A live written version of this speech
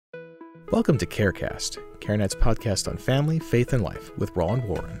Welcome to CareCast, CareNet's podcast on family, faith, and life with Roland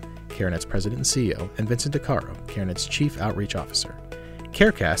Warren, CareNet's president and CEO, and Vincent DeCaro, CareNet's chief outreach officer.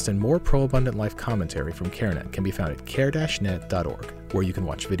 CareCast and more pro-abundant life commentary from CareNet can be found at care-net.org, where you can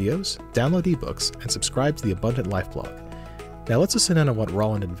watch videos, download ebooks, and subscribe to the Abundant Life blog. Now let's listen in on what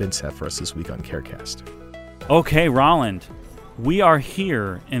Roland and Vince have for us this week on CareCast. Okay, Roland, we are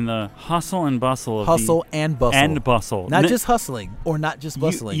here in the hustle and bustle of and bustle. Not just hustling or not just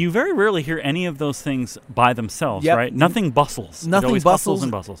bustling. You very rarely hear any of those things by themselves, Yep. right? Nothing bustles. Nothing It always bustles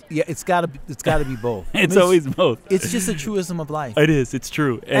and bustles. Yeah, it's got to be both. It's always both. It's just a truism of life. It is. It's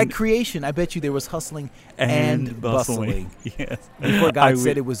true. At creation, I bet you there was hustling and bustling. Yes. Before God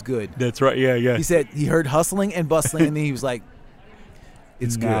said it was good. That's right. Yeah. He said he heard hustling and bustling, and then he was like,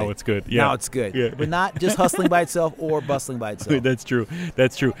 it's good. Now it's good. Yeah. Now it's good. Yeah. But not just hustling by itself or bustling by itself. That's true.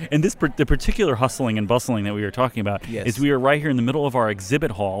 And the particular hustling and bustling that we were talking about is we are right here in the middle of our exhibit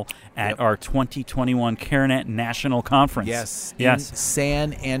hall at our 2021 CareNet National Conference. Yes. In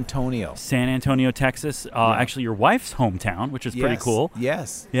San Antonio. San Antonio, Texas. Actually, your wife's hometown, which is pretty cool.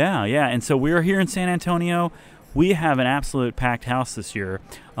 Yes. Yeah. And so we're here in San Antonio. We have an absolute packed house this year.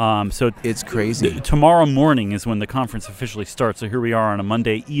 So it's crazy. Tomorrow morning is when the conference officially starts. So here we are on a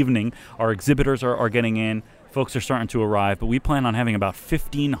Monday evening. Our exhibitors are getting in. Folks are starting to arrive. But we plan on having about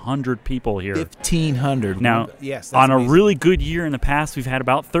 1,500 people here. 1,500. Now, yes, that's on amazing. A really good year in the past, we've had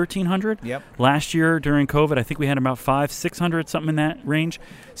about 1,300. Yep. Last year during COVID, I think we had about 500-600, something in that range.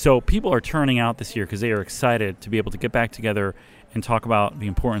 So people are turning out this year because they are excited to be able to get back together and talk about the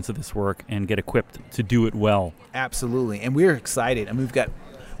importance of this work and get equipped to do it well. Absolutely. And we're excited. I mean, we've got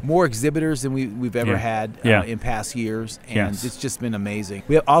more exhibitors than we've ever had in past years, and it's just been amazing.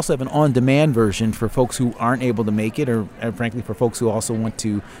 We also have an on-demand version for folks who aren't able to make it, or frankly, for folks who also want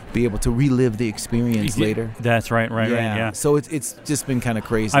to be able to relive the experience later. That's right. Yeah. So it's just been kind of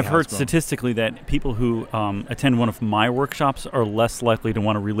crazy. I've heard statistically that people who attend one of my workshops are less likely to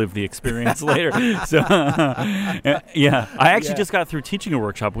want to relive the experience later. So, I actually just got through teaching a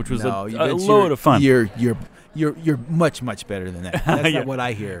workship, which was a load of fun. You're much better than that. That's not what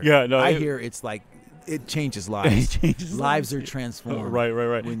I hear. Yeah, no, I hear it's like it changes lives. Lives are transformed.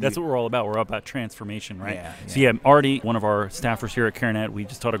 Right. That's what we're all about. We're all about transformation, right? So Artie, one of our staffers here at CareNet, we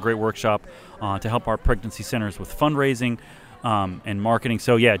just taught a great workshop to help our pregnancy centers with fundraising and marketing.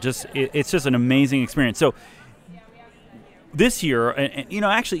 So it's just an amazing experience. So this year,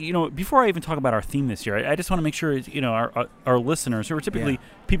 before I even talk about our theme this year, I just want to make sure, our listeners, who are typically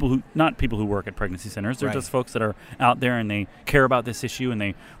not people who work at pregnancy centers, they're just folks that are out there and they care about this issue and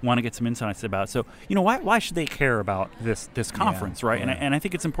they want to get some insights about it. So, why should they care about this conference, right? And I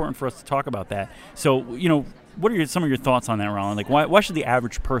think it's important for us to talk about that. So, what are some of your thoughts on that, Roland? Like, why should the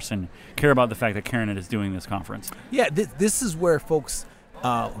average person care about the fact that CareNet is doing this conference? Yeah, this is where folks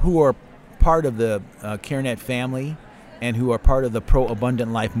who are part of the CareNet family and who are part of the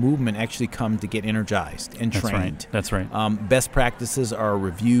pro-abundant life movement actually come to get energized and trained. That's right. Best practices are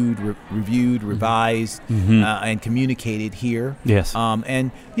reviewed, revised, and communicated here. Yes.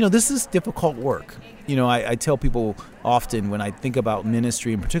 And this is difficult work. I tell people often when I think about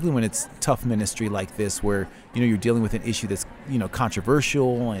ministry, and particularly when it's tough ministry like this, where you're dealing with an issue that's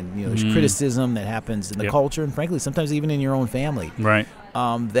controversial, and there's criticism that happens in the culture, and frankly, sometimes even in your own family. Right.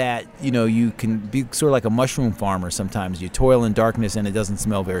 That you can be sort of like a mushroom farmer. Sometimes you toil in darkness and it doesn't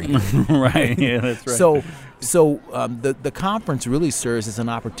smell very good. Right. Yeah, that's right. So the conference really serves as an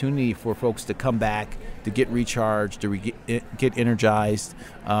opportunity for folks to come back, to get recharged, to get energized,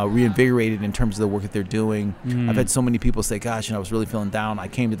 reinvigorated in terms of the work that they're doing. I've had so many people say, "Gosh, I was really feeling down. I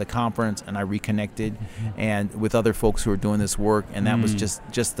came to the conference and I reconnected, and with other folks who are doing this work, and that was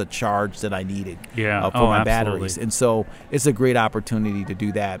just the charge that I needed for my batteries." And so it's a great opportunity to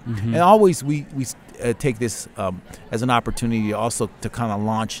do that. And always we take this as an opportunity also to kind of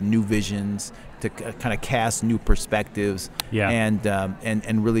launch new visions, to kind of cast new perspectives,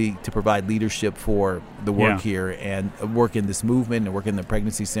 and really to provide leadership for the work here, and work in this movement, and work in the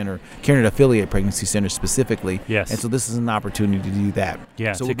pregnancy center, CareNet affiliate pregnancy center specifically. Yes. And so this is an opportunity to do that.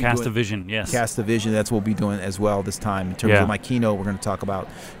 Yeah, so to cast a vision. Yes. Cast a vision. That's what we'll be doing as well this time. In terms of my keynote, we're going to talk about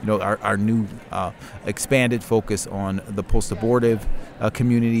our new expanded focus on the post-abortive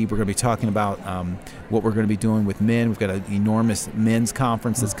community. We're going to be talking about what we're going to be doing with men. We've got an enormous men's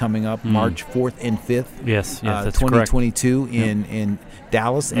conference that's coming up March 4th and 5th. Yes, that's 2022 in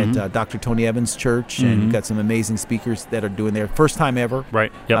Dallas at Dr. Tony Evans Church, and we've got some amazing speakers that are doing their first time ever.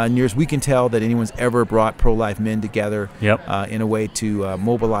 Right. In years, we can tell that anyone's ever brought pro-life men together in a way to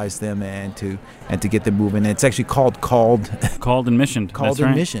mobilize them and to get them moving. And it's actually called and Missioned. Called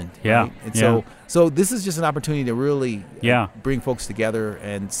and Missioned. Yeah. Right? And So this is just an opportunity to really Yeah. bring folks together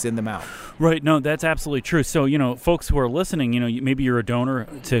and send them out. Right. No, that's absolutely true. So, folks who are listening, maybe you're a donor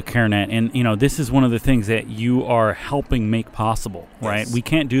to CareNet, and, this is one of the things that you are helping make possible, right? Yes. We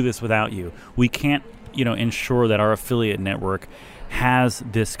can't do this without you. We can't, ensure that our affiliate network has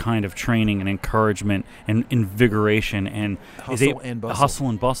this kind of training and encouragement and invigoration and hustle and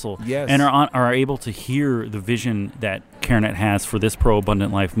bustle, Yes. and are able to hear the vision that CareNet has for this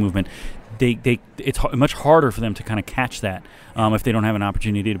pro-abundant life movement. It's much harder for them to kind of catch that if they don't have an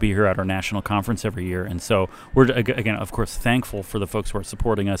opportunity to be here at our national conference every year. And so we're, again, of course, thankful for the folks who are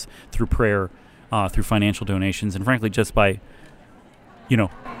supporting us through prayer, through financial donations, and frankly, just by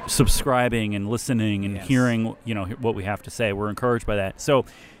subscribing and listening and hearing, what we have to say. We're encouraged by that. So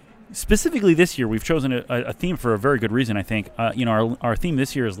specifically this year, we've chosen a theme for a very good reason, I think. Our theme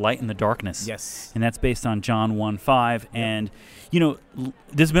this year is Light in the Darkness. Yes. And that's based on John 1:5. And,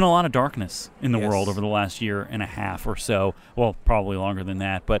 there's been a lot of darkness in the world over the last year and a half or so. Well, probably longer than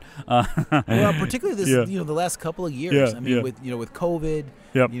that. But well, particularly this, the last couple of years. I mean, with COVID,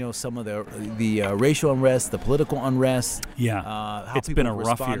 some of the racial unrest, the political unrest. Yeah. How it's people been a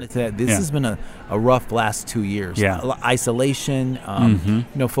rough year. To that. This has been a rough last 2 years. Yeah. Isolation.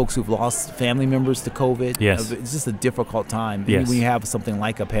 Folks who've lost family members to COVID. Yes. It's just a difficult time. Yes. When you have something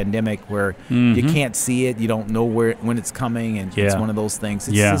like a pandemic where you can't see it, you don't know when it's coming, and it's one of those things.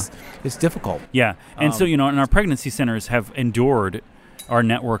 It's difficult. Yeah. And so, and our pregnancy centers have endured, our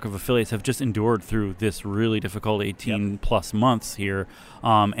network of affiliates have just endured through this really difficult 18 plus months here.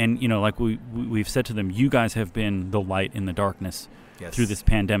 And, like we've said to them, you guys have been the light in the darkness through this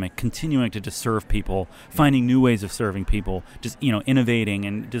pandemic, continuing to just serve people, finding new ways of serving people, just, innovating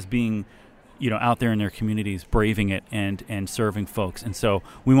and just being, out there in their communities, braving it and serving folks. And so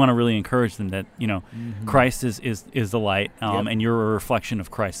we want to really encourage them that, Christ is the light, and you're a reflection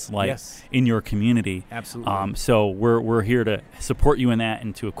of Christ's light in your community. Absolutely. So we're here to support you in that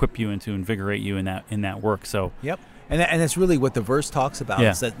and to equip you and to invigorate you in that work. So And that's really what the verse talks about.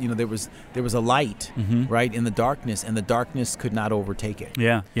 Is that there was a light right in the darkness, and the darkness could not overtake it.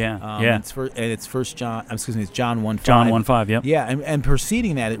 It's John 1:5. John 1:5. Yep. Yeah, and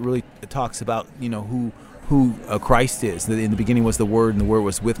preceding that, it really talks about who Christ is. In the beginning was the Word, and the Word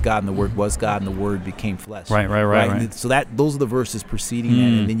was with God, and the Word was God, and the Word became flesh. Right. So those are the verses preceding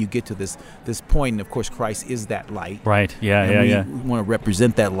that, and then you get to this point, and of course Christ is that light. Right. Yeah. We want to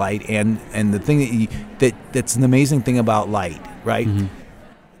represent that light, and the thing that's an amazing thing about light, right?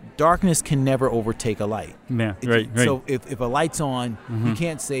 Darkness can never overtake a light. Yeah, right. So if a light's on, you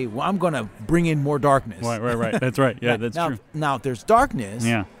can't say, "Well, I'm going to bring in more darkness." Right. That's right. Yeah, that's true. Now, if there's darkness,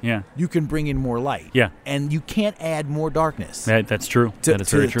 you can bring in more light. Yeah. And you can't add more darkness. That's true. That is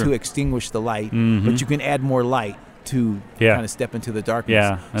very true. To extinguish the light, but you can add more light to kind of step into the darkness.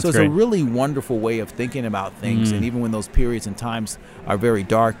 Yeah, that's so great. It's a really wonderful way of thinking about things, and even when those periods and times are very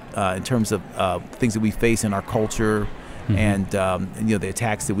dark in terms of things that we face in our culture, and the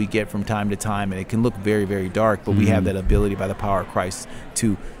attacks that we get from time to time, and it can look very, very dark, but we have that ability by the power of Christ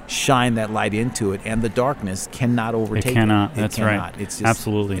to shine that light into it, and the darkness cannot overtake it. It cannot. That's right. It's just,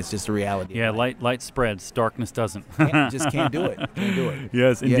 absolutely. It's just a reality. Yeah, light spreads, darkness doesn't. Just can't do it.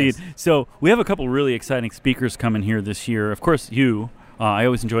 Yes, indeed. So we have a couple really exciting speakers coming here this year. Of course, you. I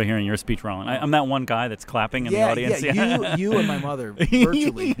always enjoy hearing your speech, Roland. I'm that one guy that's clapping in the audience. Yeah, you and my mother,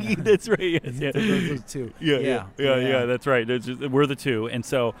 virtually. That's right. Yes, those two. Yeah, that's right. We're the two. And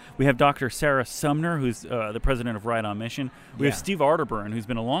so we have Dr. Sarah Sumner, who's the president of Right on Mission. We have Steve Arterburn, who's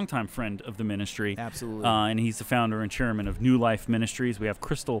been a longtime friend of the ministry. Absolutely. And he's the founder and chairman of New Life Ministries. We have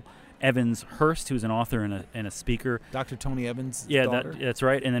Crystal Evans Hurst, who's an author and a speaker. Dr. Tony Evans' Yeah, daughter. that's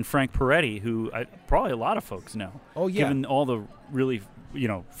right. And then Frank Peretti, who probably a lot of folks know. Oh, yeah. Given all the really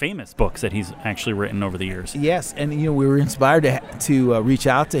famous books that he's actually written over the years. Yes, and we were inspired to reach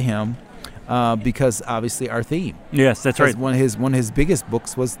out to him because obviously our theme. Yes, that's right. One of his biggest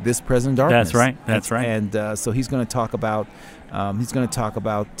books was This Present Darkness. That's right. And so he's going to talk about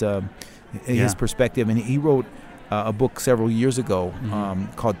his perspective, and he wrote a book several years ago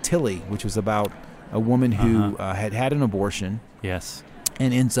called Tilly, which was about a woman who had an abortion. Yes.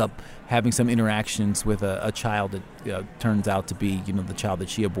 And ends up having some interactions with a child that turns out to be, the child that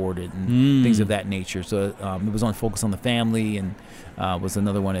she aborted and things of that nature. So it was on Focus on the Family, and was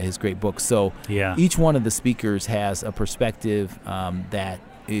another one of his great books. So each one of the speakers has a perspective that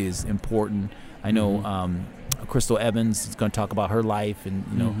is important. I know Crystal Evans is going to talk about her life,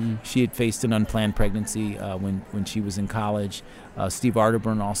 and she had faced an unplanned pregnancy when she was in college. Steve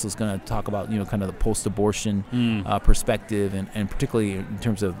Arterburn also is going to talk about kind of the post-abortion perspective, and particularly in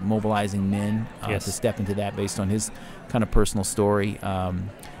terms of mobilizing men to step into that based on his kind of personal story.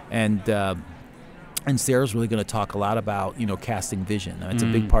 And And Sarah's really going to talk a lot about, casting vision. It's a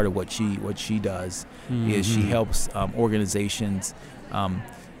big part of what she does. Is she helps organizations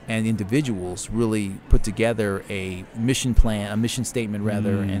and individuals really put together a mission statement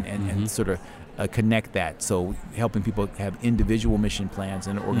rather, and sort of connect that. So helping people have individual mission plans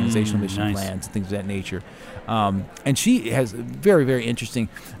and organizational mission plans and things of that nature. And she has very, very interesting.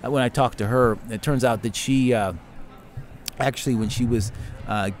 When I talked to her, it turns out that she actually, when she was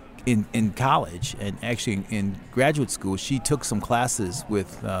in college and actually in graduate school, she took some classes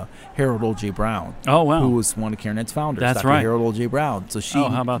with Harold O.J. Brown. Oh, wow. Who was one of CareNet's founders. That's Dr. right. Harold O.J. Brown. So she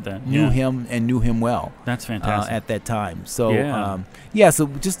how about that? knew him and knew him well. That's fantastic. At that time. So, so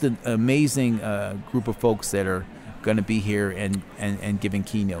just an amazing group of folks that are going to be here and giving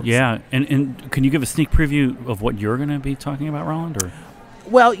keynotes. Yeah, and can you give a sneak preview of what you're going to be talking about, Roland? Or?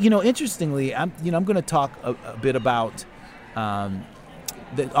 Well, interestingly, I'm going to talk a bit about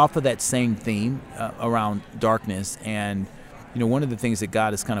off of that same theme around darkness, and one of the things that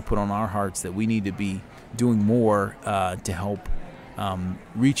God has kind of put on our hearts that we need to be doing more to help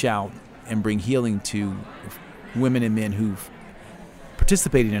reach out and bring healing to women and men who've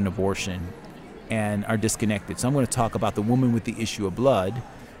participated in abortion and are disconnected. So I'm going to talk about the woman with the issue of blood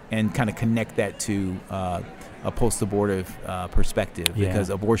and kind of connect that to a post-abortive perspective, because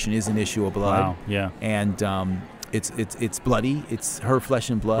abortion is an issue of blood. Wow. Yeah. And it's bloody. It's her flesh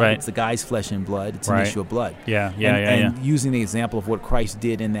and blood. Right. It's the guy's flesh and blood. It's an issue of blood. And using the example of what Christ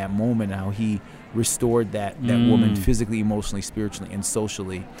did in that moment, how he restored that woman physically, emotionally, spiritually, and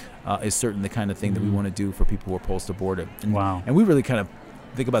socially, is certainly the kind of thing that we want to do for people who are post-abortive. And, and we really kind of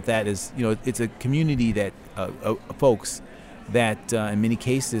think about that as, it's a community that folks that in many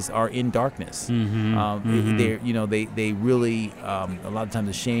cases are in darkness. They really a lot of times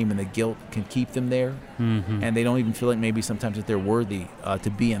the shame and the guilt can keep them there, and they don't even feel like maybe sometimes that they're worthy to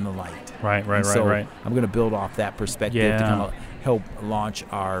be in the light. Right. I'm going to build off that perspective to kind of help launch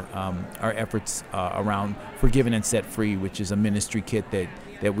our efforts around Forgiven and Set Free, which is a ministry kit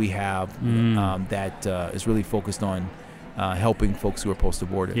that we have that is really focused on helping folks who are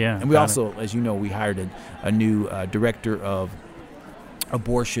post-abortive. And we also, as you know, we hired a new director of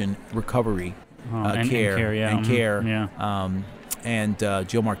abortion recovery care. And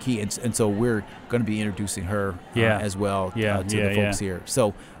Jill Marquis, and so we're going to be introducing her as well to the folks here.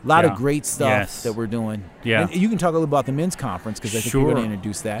 So a lot of great stuff that we're doing. And you can talk a little about the men's conference, because I think you're going to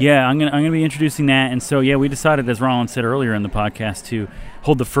introduce that. Yeah, I'm going to be introducing that. And so we decided, as Roland said earlier in the podcast, to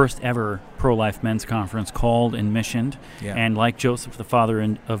hold the first ever pro-life men's conference, called and missioned. And like Joseph, the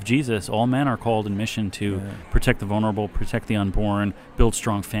father of Jesus, all men are called and missioned to protect the vulnerable, protect the unborn, build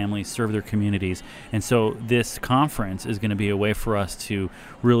strong families, serve their communities. And so this conference is going to be a way for us to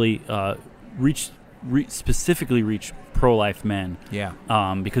really specifically reach pro-life men.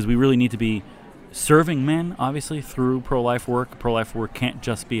 Because we really need to be serving men, obviously, through pro-life work. Pro-life work can't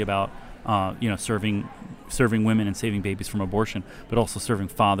just be about serving women and saving babies from abortion, but also serving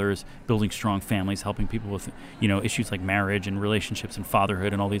fathers, building strong families, helping people with issues like marriage and relationships and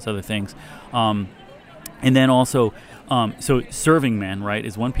fatherhood and all these other things. And then also, so serving men, right,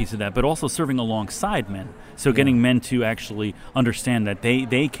 is one piece of that, but also serving alongside men. So getting men to actually understand that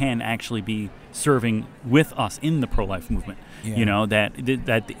they can actually be serving with us in the pro-life movement.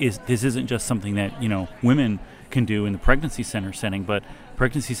 This isn't just something that women can do in the pregnancy center setting, but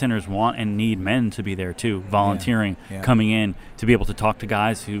pregnancy centers want and need men to be there too, volunteering, coming in to be able to talk to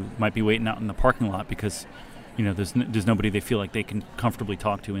guys who might be waiting out in the parking lot because there's nobody they feel like they can comfortably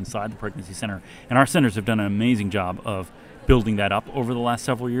talk to inside the pregnancy center. And our centers have done an amazing job of building that up over the last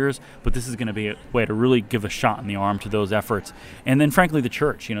several years, but this is going to be a way to really give a shot in the arm to those efforts. And then frankly, the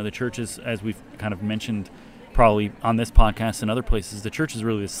church, the church is, as we've kind of mentioned probably on this podcast and other places, the church is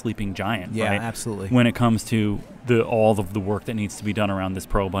really a sleeping giant. Yeah, right? Absolutely. When it comes to all of the work that needs to be done around this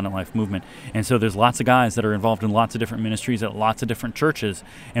pro-abundant life movement. And so there's lots of guys that are involved in lots of different ministries at lots of different churches,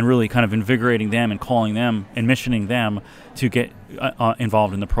 and really kind of invigorating them and calling them and missioning them to get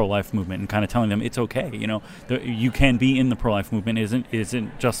involved in the pro-life movement, and kind of telling them it's okay. You can be in the pro-life movement.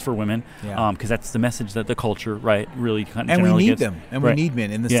 Isn't just for women, because that's the message that the culture, right, really kind of generally gets. Them, and we need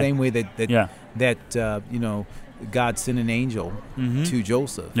men in the same way that God sent an angel to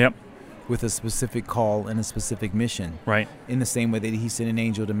Joseph. With a specific call and a specific mission, right? In the same way that He sent an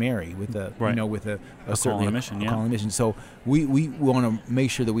angel to Mary with a certain mission, call and mission. So we want to make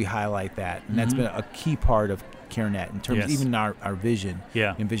sure that we highlight that, and that's been a key part of CareNet in terms of even our vision.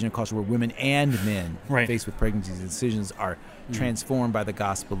 In Vision of Culture, where women and men faced with pregnancies and decisions are transformed by the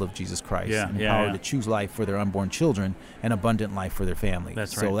gospel of Jesus Christ, Yeah, and yeah, empowered yeah. to choose life for their unborn children and abundant life for their family.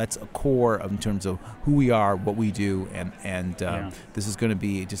 That's So right. that's a core in terms of who we are, what we do, and this is going to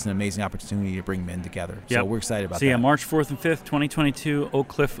be just an amazing opportunity to bring men together. So Yep. we're excited about So that. yeah, March 4th and 5th, 2022, Oak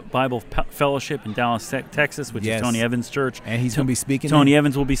Cliff Bible Fellowship in Dallas, Texas, which Yes. is Tony Evans Church. And he's going to be speaking. Tony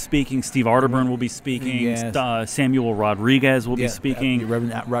Evans will be speaking. Steve Arterburn will be speaking. Yes. Samuel Rodriguez will be speaking.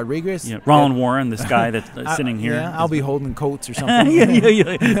 Reverend Rodriguez. Yeah, Roland Warren, this guy that's sitting here. Yeah, I'll be holding coats or something.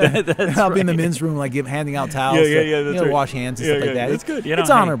 yeah. That's I'll be in the right. men's room, like handing out towels. Yeah, that's right. Wash hands and stuff like that. That's good. It's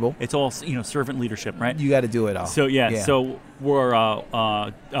honorable. It's all servant leadership, right? You got to do it all. So so we're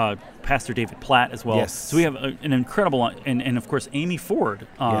Pastor David Platt as well. Yes. So we have an incredible, and of course Amy Ford.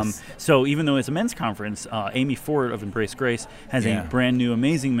 Yes. So even though it's a men's conference, Amy Ford of Embrace Grace has a brand new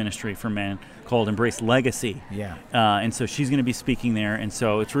amazing ministry for men called Embrace Legacy. Yeah. And so she's going to be speaking there, and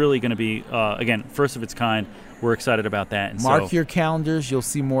so it's really going to be again first of its kind. We're excited about that. And mark your calendars. You'll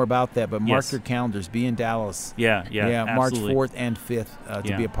see more about that, but mark Yes. your calendars. Be in Dallas. Yeah, March absolutely. 4th and 5th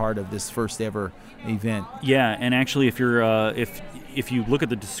to be a part of this first ever event. Yeah, and actually, if you're if you look at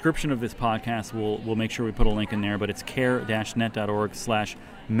the description of this podcast, we'll make sure we put a link in there. But it's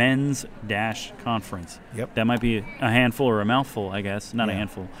care-net.org/men's-conference. Yep. That might be a handful or a mouthful, I guess. Not a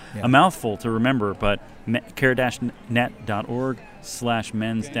handful, Yeah. a mouthful to remember. But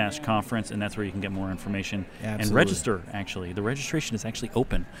care-net.org/men's-conference, and that's where you can get more information and Absolutely. register. Actually, the registration is actually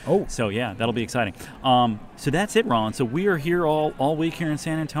open. Oh. So yeah, that'll be exciting. So that's it, Ron. So we are here all week here in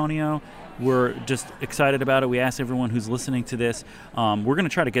San Antonio. We're just excited about it. We asked everyone who's listening to this. We're going to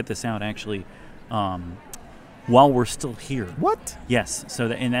try to get this out actually while we're still here. What? Yes. So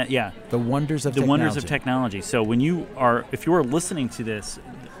the wonders of the wonders of technology. So if you are listening to this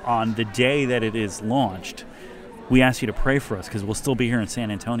on the day that it is launched, we ask you to pray for us because we'll still be here in San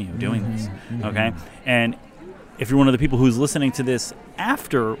Antonio doing this. Okay, and if you're one of the people who's listening to this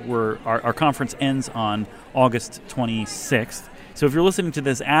after our conference ends on August 26th, so if you're listening to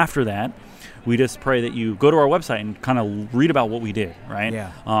this after that, we just pray that you go to our website and kind of read about what we did, right? Yeah.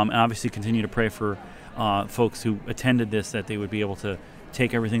 And obviously continue to pray for folks who attended this, that they would be able to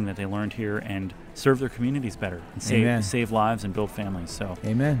take everything that they learned here and serve their communities better and save lives and build families. So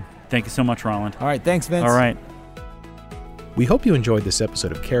Amen. Thank you so much, Roland. All right. Thanks, Vince. All right. We hope you enjoyed this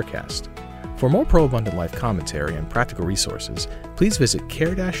episode of CareCast. For more Pro-Abundant Life commentary and practical resources, please visit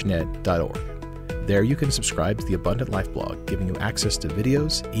care-net.org. There you can subscribe to the Abundant Life blog, giving you access to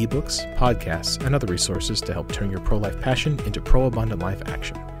videos, ebooks, podcasts, and other resources to help turn your pro-life passion into pro-abundant life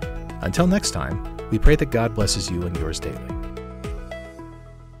action. Until next time, we pray that God blesses you and yours daily.